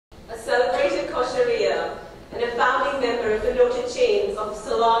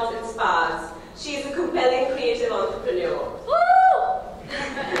compelling creative entrepreneur.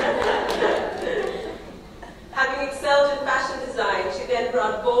 Having excelled in fashion design, she then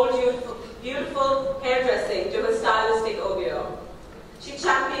brought bold, beautiful hairdressing to her stylistic OVO. She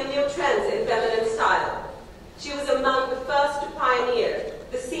championed new trends in feminine style. She was among the first to pioneer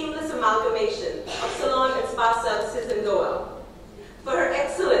the seamless amalgamation of salon and spa services in GOA. For her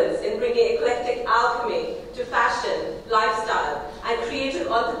excellence in bringing eclectic alchemy to fashion, lifestyle, and creative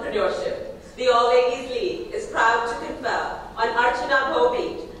entrepreneurship, the All Ladies League is proud to confer on Archana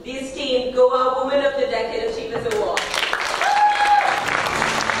Bhobi the esteemed GOA Woman of the Decade Achievers Award.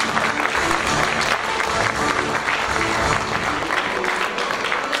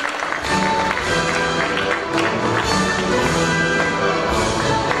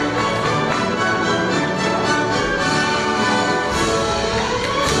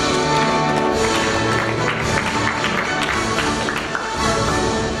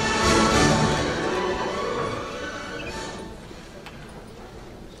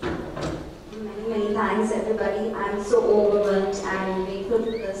 Thanks everybody. I'm so overwhelmed and grateful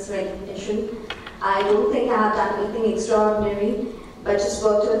for this recognition. I don't think I have done anything extraordinary, but just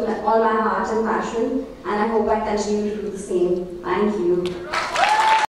worked with all my heart and passion, and I hope I continue to do the same. Thank you.